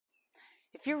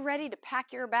If you're ready to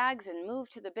pack your bags and move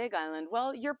to the Big Island,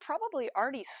 well, you're probably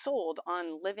already sold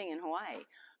on living in Hawaii.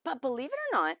 But believe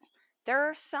it or not, there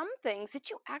are some things that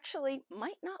you actually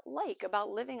might not like about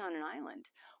living on an island.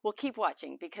 Well, keep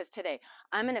watching because today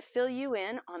I'm going to fill you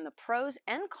in on the pros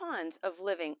and cons of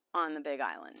living on the Big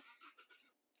Island.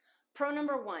 Pro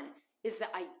number one is the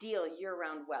ideal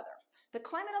year-round weather. The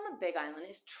climate on the Big Island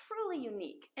is truly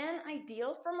unique and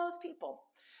ideal for most people.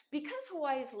 Because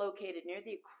Hawaii is located near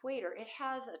the equator, it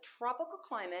has a tropical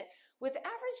climate with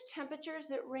average temperatures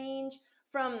that range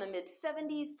from the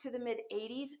mid-70s to the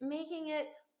mid-80s, making it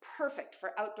perfect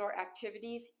for outdoor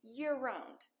activities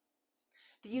year-round.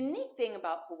 The unique thing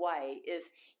about Hawaii is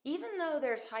even though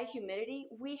there's high humidity,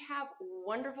 we have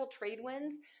wonderful trade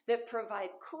winds that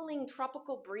provide cooling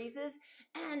tropical breezes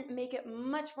and make it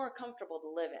much more comfortable to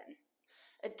live in.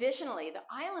 Additionally, the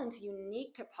island's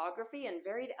unique topography and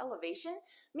varied elevation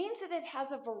means that it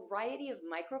has a variety of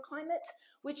microclimates,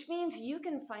 which means you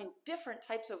can find different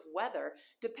types of weather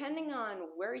depending on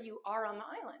where you are on the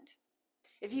island.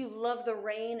 If you love the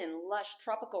rain and lush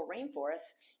tropical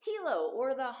rainforests, Hilo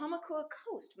or the Hamakua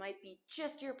coast might be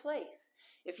just your place.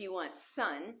 If you want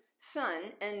sun,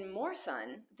 and more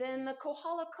sun, then the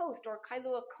Kohala coast or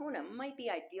Kailua Kona might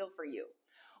be ideal for you.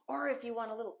 Or if you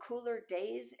want a little cooler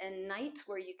days and nights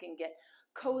where you can get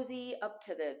cozy up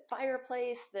to the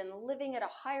fireplace, then living at a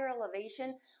higher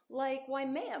elevation like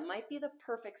Waimea might be the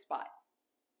perfect spot.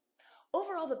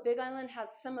 Overall, the Big Island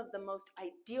has some of the most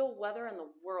ideal weather in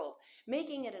the world,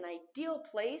 making it an ideal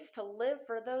place to live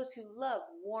for those who love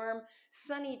warm,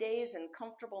 sunny days and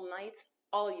comfortable nights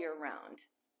all year round.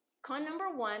 Con number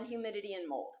one, humidity and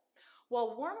mold.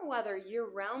 While warm weather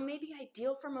year-round may be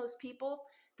ideal for most people,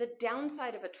 the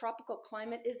downside of a tropical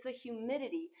climate is the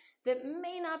humidity that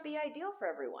may not be ideal for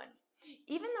everyone.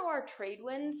 Even though our trade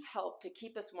winds help to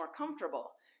keep us more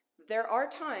comfortable, there are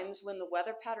times when the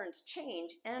weather patterns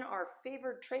change and our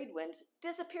favored trade winds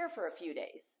disappear for a few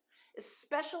days,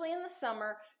 especially in the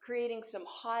summer, creating some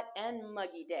hot and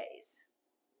muggy days.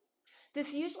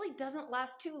 This usually doesn't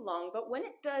last too long, but when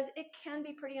it does, it can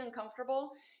be pretty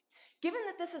uncomfortable. Given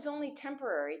that this is only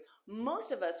temporary,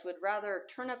 most of us would rather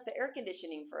turn up the air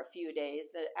conditioning for a few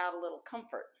days to add a little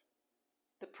comfort.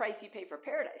 The price you pay for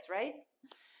paradise, right?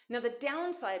 Now, the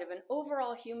downside of an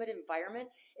overall humid environment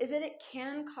is that it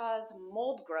can cause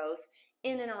mold growth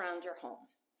in and around your home.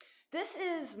 This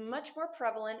is much more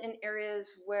prevalent in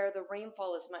areas where the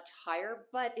rainfall is much higher,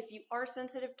 but if you are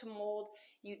sensitive to mold,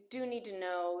 you do need to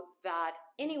know that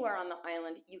anywhere on the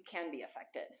island you can be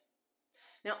affected.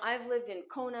 Now, I've lived in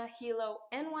Kona, Hilo,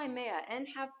 and Waimea and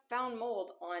have found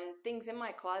mold on things in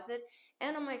my closet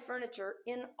and on my furniture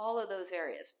in all of those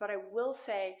areas. But I will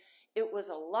say it was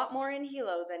a lot more in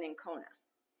Hilo than in Kona.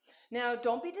 Now,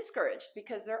 don't be discouraged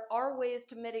because there are ways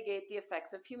to mitigate the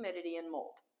effects of humidity and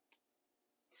mold.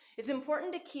 It's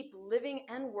important to keep living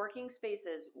and working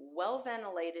spaces well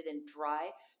ventilated and dry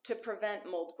to prevent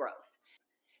mold growth.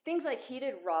 Things like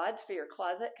heated rods for your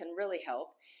closet can really help.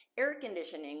 Air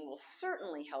conditioning will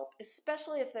certainly help,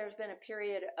 especially if there's been a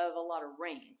period of a lot of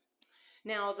rain.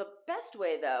 Now, the best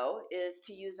way, though, is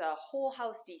to use a whole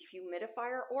house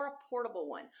dehumidifier or a portable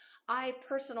one. I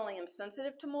personally am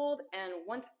sensitive to mold, and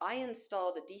once I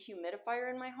installed a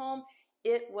dehumidifier in my home,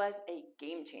 it was a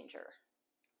game changer.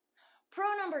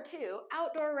 Pro number two,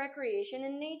 outdoor recreation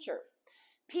and nature.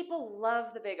 People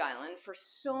love the Big Island for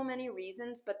so many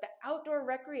reasons, but the outdoor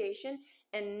recreation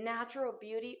and natural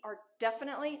beauty are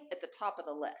definitely at the top of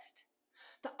the list.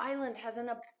 The island has an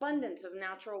abundance of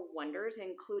natural wonders,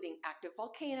 including active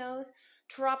volcanoes,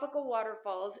 tropical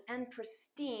waterfalls, and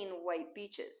pristine white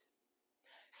beaches.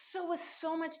 So with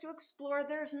so much to explore,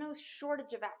 there's no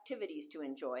shortage of activities to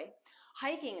enjoy.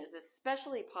 Hiking is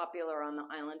especially popular on the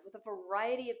island with a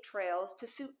variety of trails to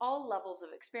suit all levels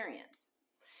of experience.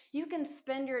 You can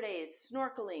spend your days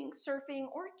snorkeling, surfing,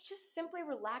 or just simply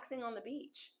relaxing on the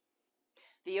beach.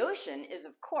 The ocean is,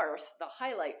 of course, the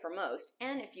highlight for most,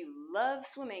 and if you love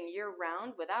swimming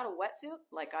year-round without a wetsuit,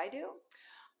 like I do,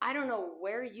 I don't know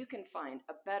where you can find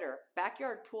a better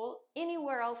backyard pool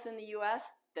anywhere else in the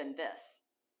U.S. than this.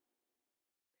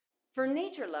 For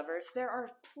nature lovers, there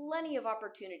are plenty of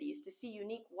opportunities to see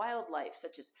unique wildlife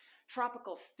such as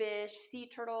tropical fish, sea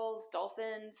turtles,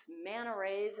 dolphins, manta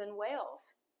rays, and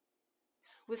whales.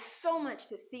 With so much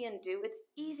to see and do, it's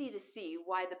easy to see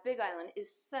why the Big Island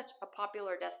is such a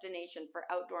popular destination for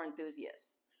outdoor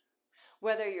enthusiasts.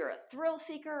 Whether you're a thrill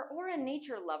seeker or a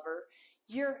nature lover,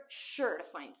 you're sure to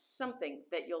find something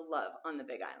that you'll love on the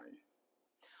Big Island.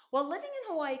 While living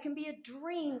in Hawaii can be a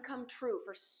dream come true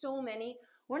for so many,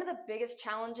 one of the biggest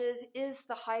challenges is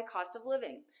the high cost of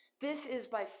living. This is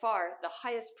by far the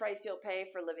highest price you'll pay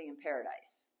for living in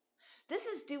paradise. This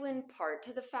is due in part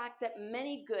to the fact that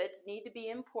many goods need to be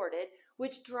imported,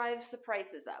 which drives the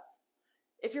prices up.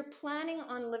 If you're planning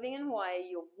on living in Hawaii,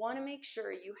 you'll want to make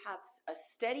sure you have a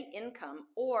steady income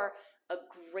or a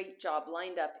great job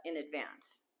lined up in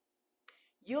advance.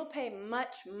 You'll pay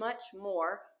much, much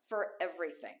more for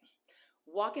everything.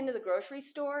 Walk into the grocery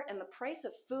store and the price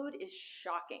of food is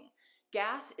shocking.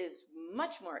 Gas is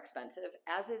much more expensive,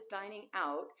 as is dining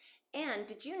out. And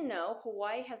did you know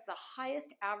Hawaii has the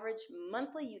highest average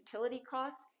monthly utility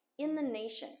costs in the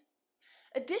nation?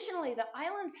 Additionally, the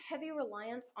island's heavy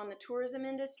reliance on the tourism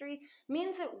industry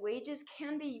means that wages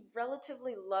can be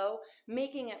relatively low,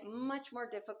 making it much more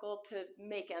difficult to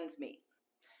make ends meet.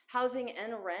 Housing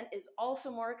and rent is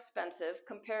also more expensive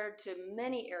compared to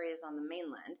many areas on the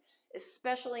mainland,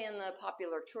 especially in the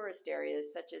popular tourist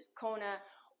areas such as Kona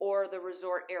or the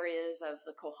resort areas of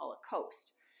the Kohala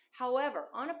Coast. However,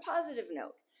 on a positive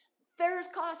note, there's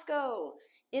Costco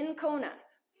in Kona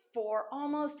for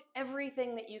almost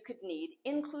everything that you could need,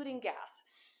 including gas.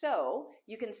 So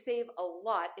you can save a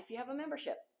lot if you have a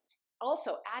membership.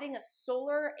 Also, adding a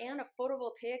solar and a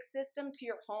photovoltaic system to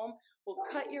your home will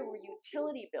cut your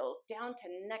utility bills down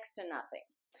to next to nothing.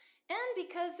 And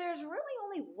because there's really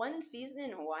only one season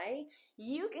in Hawaii,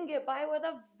 you can get by with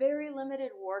a very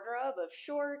limited wardrobe of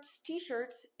shorts,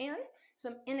 t-shirts, and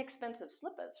some inexpensive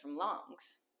slippers from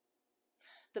Longs.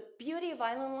 The beauty of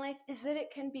island life is that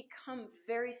it can become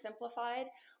very simplified,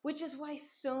 which is why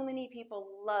so many people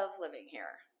love living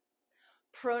here.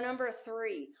 Pro number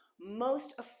 3,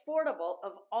 most affordable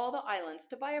of all the islands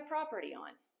to buy a property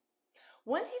on.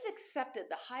 Once you've accepted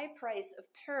the high price of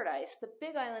paradise, the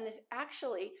Big Island is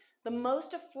actually the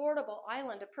most affordable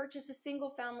island to purchase a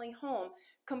single-family home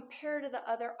compared to the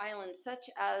other islands such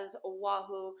as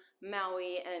Oahu,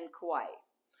 Maui, and Kauai.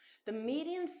 The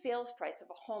median sales price of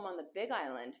a home on the Big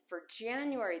Island for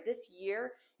January this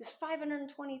year is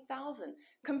 $520,000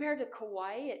 compared to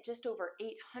Kauai at just over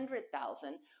 $800,000,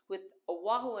 with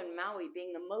Oahu and Maui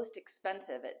being the most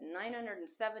expensive at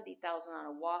 $970,000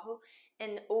 on Oahu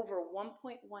and over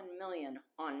 $1.1 million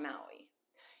on Maui.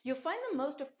 You'll find the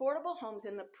most affordable homes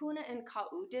in the Puna and Kau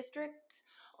districts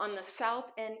on the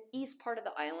south and east part of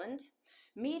the island.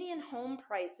 Median home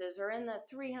prices are in the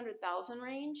 $300,000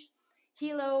 range.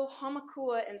 Hilo,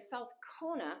 Hamakua, and South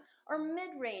Kona are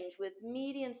mid-range with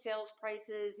median sales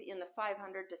prices in the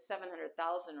 $500,000 to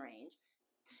 $700,000 range.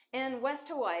 And West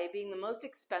Hawaii being the most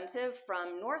expensive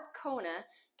from North Kona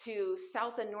to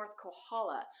South and North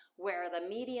Kohala, where the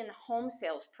median home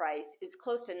sales price is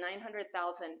close to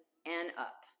 $900,000 and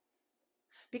up.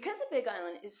 Because the Big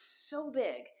Island is so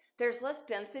big, there's less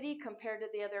density compared to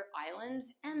the other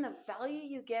islands, and the value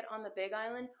you get on the Big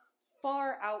Island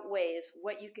far outweighs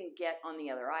what you can get on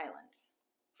the other islands.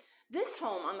 This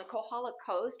home on the Kohala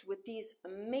Coast with these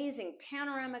amazing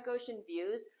panoramic ocean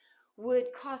views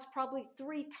would cost probably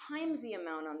 3 times the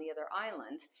amount on the other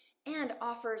islands and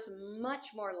offers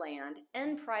much more land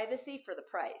and privacy for the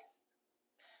price.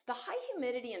 The high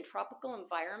humidity and tropical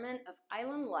environment of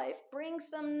island life brings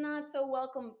some not so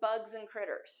welcome bugs and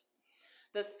critters.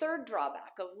 The third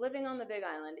drawback of living on the Big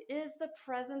Island is the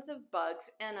presence of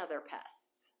bugs and other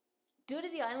pests. Due to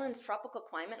the island's tropical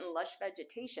climate and lush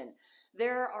vegetation,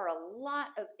 there are a lot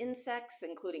of insects,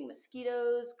 including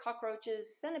mosquitoes,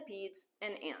 cockroaches, centipedes,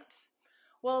 and ants.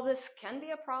 While this can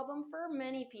be a problem for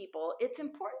many people, it's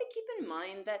important to keep in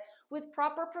mind that with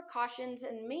proper precautions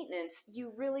and maintenance,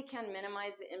 you really can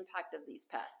minimize the impact of these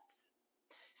pests.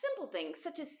 Simple things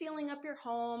such as sealing up your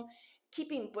home,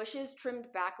 keeping bushes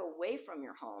trimmed back away from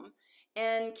your home,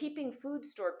 and keeping food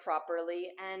stored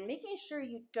properly, and making sure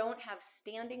you don't have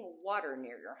standing water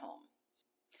near your home.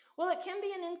 While it can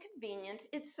be an inconvenience,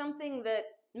 it's something that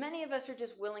many of us are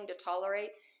just willing to tolerate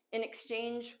in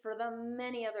exchange for the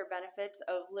many other benefits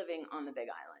of living on the Big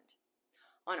Island.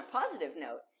 On a positive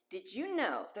note, did you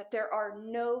know that there are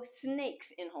no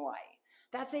snakes in Hawaii?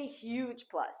 That's a huge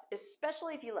plus,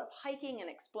 especially if you love hiking and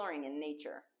exploring in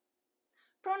nature.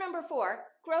 Pro number 4,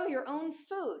 grow your own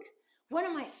food. One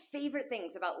of my favorite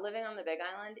things about living on the Big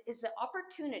Island is the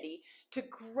opportunity to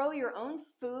grow your own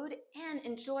food and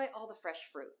enjoy all the fresh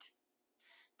fruit.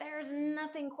 There's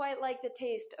nothing quite like the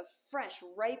taste of fresh,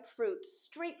 ripe fruit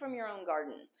straight from your own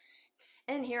garden.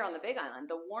 And here on the Big Island,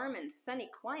 the warm and sunny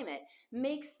climate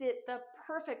makes it the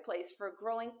perfect place for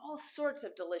growing all sorts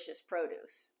of delicious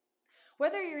produce.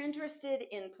 Whether you're interested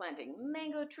in planting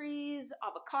mango trees,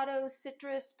 avocados,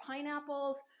 citrus,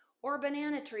 pineapples, or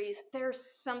banana trees, there's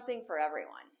something for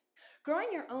everyone. Growing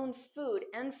your own food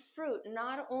and fruit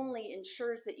not only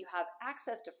ensures that you have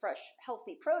access to fresh,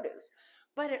 healthy produce,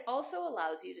 but it also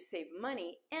allows you to save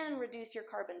money and reduce your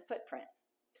carbon footprint.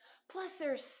 Plus,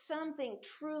 there's something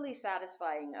truly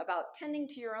satisfying about tending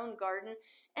to your own garden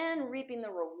and reaping the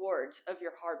rewards of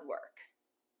your hard work.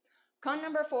 Con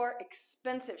number 4,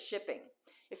 expensive shipping.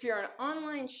 If you're an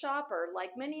online shopper,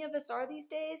 like many of us are these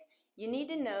days, you need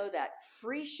to know that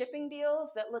free shipping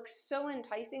deals that look so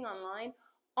enticing online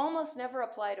almost never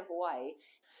apply to Hawaii.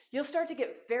 You'll start to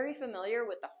get very familiar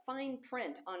with the fine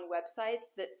print on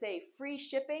websites that say free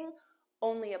shipping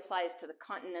only applies to the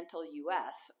continental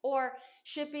US, or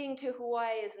shipping to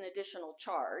Hawaii is an additional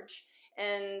charge,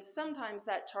 and sometimes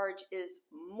that charge is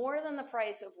more than the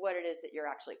price of what it is that you're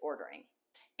actually ordering.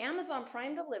 Amazon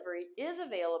Prime delivery is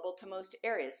available to most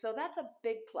areas, so that's a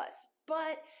big plus,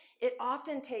 but it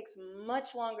often takes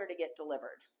much longer to get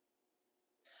delivered.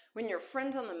 When your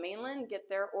friends on the mainland get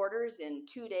their orders in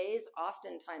 2 days,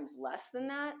 oftentimes less than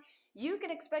that, you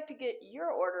can expect to get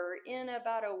your order in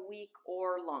about a week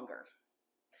or longer.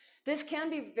 This can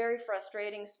be very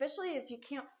frustrating, especially if you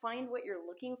can't find what you're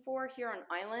looking for here on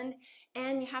island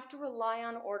and you have to rely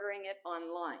on ordering it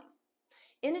online.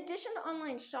 In addition to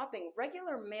online shopping,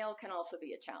 regular mail can also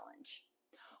be a challenge.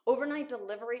 Overnight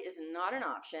delivery is not an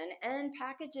option, and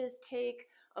packages take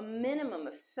a minimum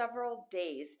of several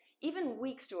days, even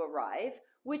weeks to arrive,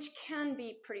 which can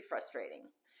be pretty frustrating,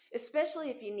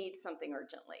 especially if you need something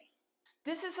urgently.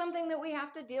 This is something that we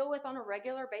have to deal with on a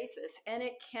regular basis, and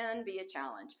it can be a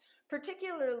challenge,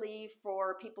 particularly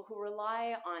for people who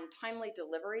rely on timely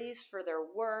deliveries for their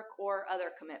work or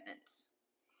other commitments.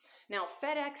 Now,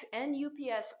 FedEx and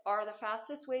UPS are the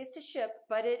fastest ways to ship,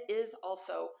 but it is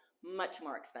also much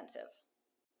more expensive.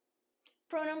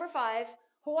 Pro number 5,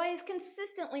 Hawaii is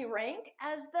consistently ranked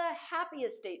as the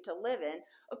happiest state to live in,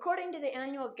 according to the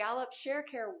annual Gallup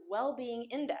ShareCare Well-Being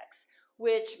Index,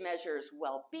 which measures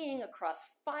well-being across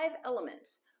 5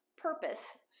 elements: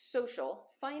 purpose, social,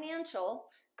 financial,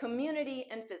 community,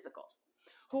 and physical.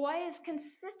 Hawaii is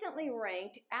consistently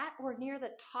ranked at or near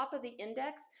the top of the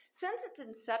index since its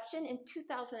inception in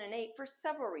 2008 for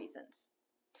several reasons.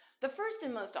 The first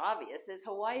and most obvious is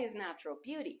Hawaii's natural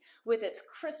beauty, with its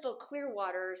crystal clear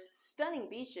waters, stunning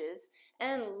beaches,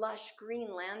 and lush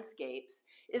green landscapes,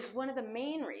 is one of the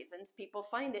main reasons people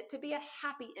find it to be a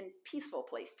happy and peaceful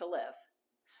place to live.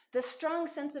 The strong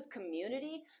sense of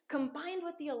community combined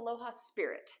with the aloha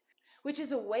spirit, which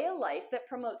is a way of life that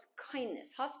promotes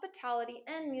kindness, hospitality,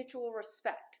 and mutual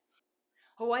respect.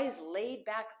 Hawaii's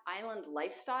laid-back island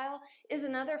lifestyle is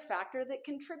another factor that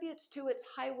contributes to its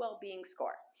high well-being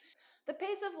score. The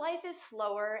pace of life is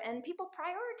slower, and people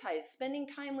prioritize spending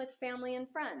time with family and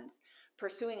friends,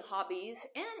 pursuing hobbies,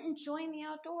 and enjoying the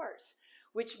outdoors,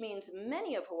 which means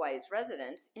many of Hawaii's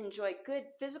residents enjoy good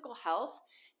physical health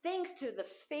thanks to the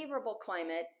favorable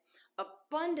climate,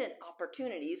 abundant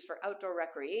opportunities for outdoor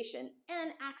recreation,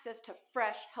 and access to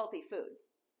fresh, healthy food.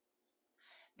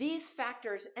 These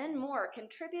factors and more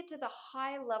contribute to the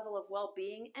high level of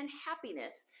well-being and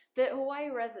happiness that Hawaii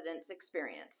residents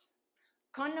experience.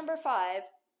 Con number 5,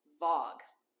 VOG.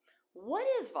 What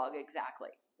is VOG exactly?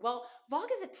 Well, VOG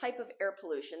is a type of air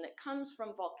pollution that comes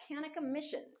from volcanic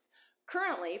emissions,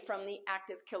 currently from the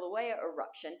active Kilauea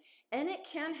eruption, and it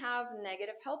can have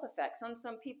negative health effects on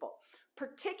some people,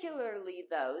 particularly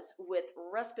those with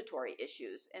respiratory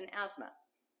issues and asthma.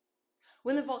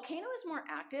 When the volcano is more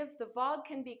active, the VOG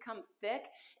can become thick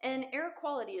and air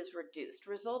quality is reduced,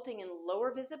 resulting in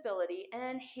lower visibility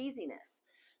and haziness.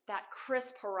 That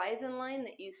crisp horizon line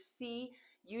that you see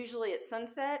usually at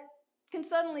sunset can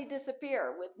suddenly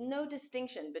disappear with no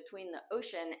distinction between the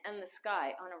ocean and the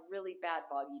sky on a really bad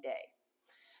foggy day.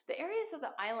 The areas of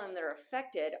the island that are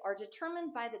affected are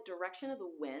determined by the direction of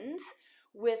the winds.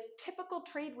 With typical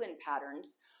trade wind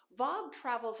patterns, VOG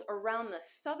travels around the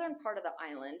southern part of the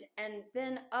island and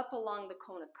then up along the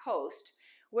Kona coast,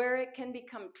 where it can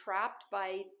become trapped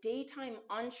by daytime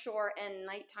onshore and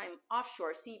nighttime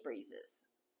offshore sea breezes.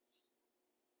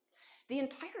 The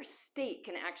entire state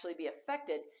can actually be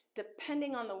affected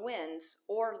depending on the winds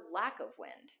or lack of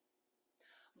wind.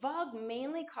 VOG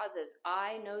mainly causes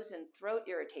eye, nose, and throat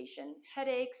irritation,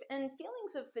 headaches, and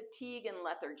feelings of fatigue and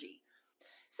lethargy.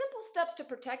 Simple steps to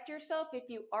protect yourself if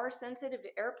you are sensitive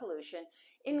to air pollution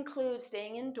include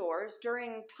staying indoors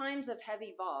during times of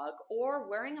heavy VOG or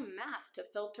wearing a mask to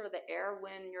filter the air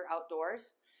when you're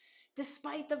outdoors.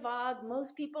 Despite the VOG,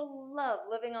 most people love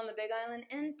living on the Big Island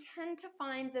and tend to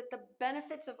find that the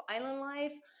benefits of island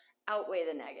life outweigh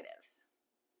the negatives.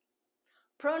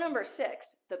 Pro number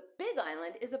 6, the Big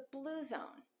Island is a blue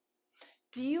zone.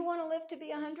 Do you want to live to be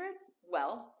 100?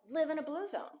 Well, live in a blue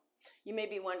zone. You may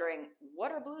be wondering,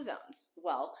 what are blue zones?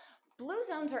 Well, blue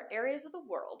zones are areas of the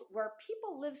world where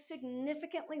people live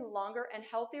significantly longer and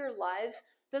healthier lives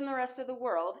than the rest of the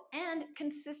world and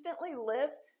consistently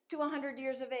live to 100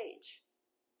 years of age.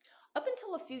 Up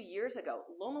until a few years ago,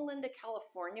 Loma Linda,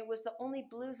 California was the only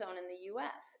blue zone in the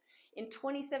U.S. In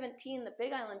 2017, the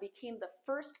Big Island became the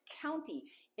first county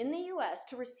in the U.S.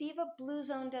 to receive a blue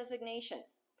zone designation.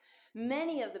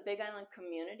 Many of the Big Island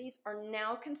communities are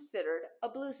now considered a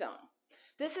blue zone.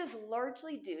 This is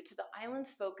largely due to the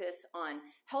island's focus on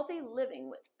healthy living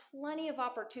with plenty of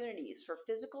opportunities for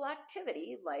physical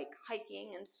activity like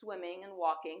hiking and swimming and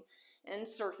walking and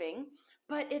surfing.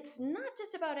 But it's not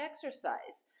just about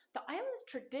exercise. The island's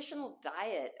traditional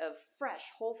diet of fresh,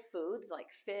 whole foods like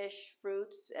fish,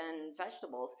 fruits, and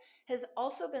vegetables has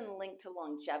also been linked to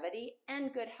longevity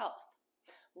and good health.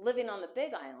 Living on the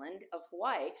Big Island of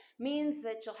Hawaii means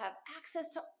that you'll have access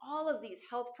to all of these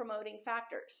health-promoting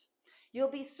factors. You'll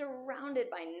be surrounded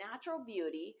by natural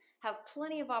beauty, have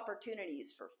plenty of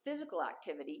opportunities for physical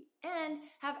activity, and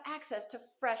have access to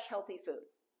fresh, healthy food.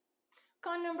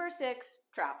 Con number 6,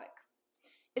 traffic.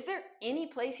 Is there any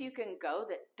place you can go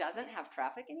that doesn't have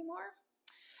traffic anymore?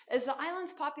 As the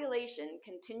island's population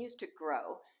continues to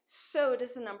grow, so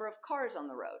does the number of cars on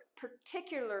the road,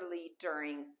 particularly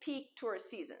during peak tourist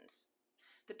seasons.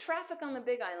 The traffic on the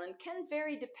Big Island can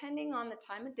vary depending on the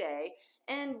time of day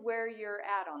and where you're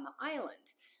at on the island.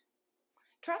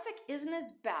 Traffic isn't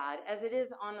as bad as it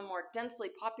is on the more densely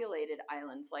populated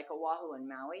islands like Oahu and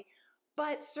Maui,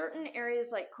 but certain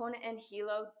areas like Kona and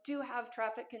Hilo do have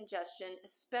traffic congestion,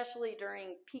 especially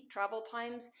during peak travel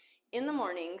times in the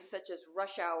mornings, such as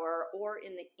rush hour, or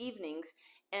in the evenings,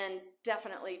 and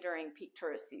definitely during peak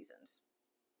tourist seasons.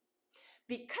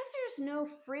 Because there's no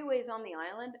freeways on the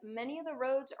island, many of the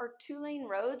roads are 2-lane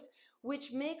roads,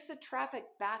 which makes the traffic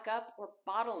back up or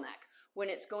bottleneck when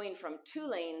it's going from 2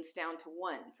 lanes down to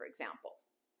 1, for example.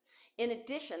 In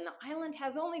addition, the island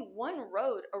has only one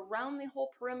road around the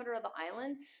whole perimeter of the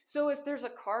island, so if there's a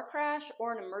car crash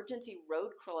or an emergency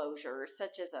road closure,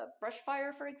 such as a brush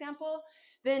fire, for example,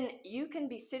 then you can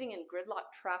be sitting in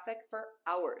gridlock traffic for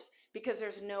hours because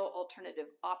there's no alternative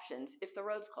options if the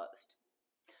road's closed.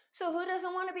 So who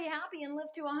doesn't want to be happy and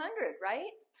live to 100, right?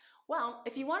 Well,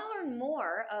 if you want to learn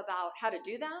more about how to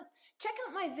do that, check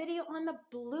out my video on the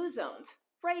blue zones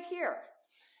right here.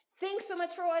 Thanks so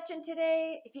much for watching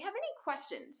today. If you have any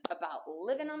questions about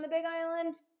living on the Big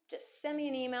Island, just send me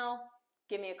an email,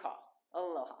 give me a call.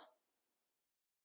 Aloha.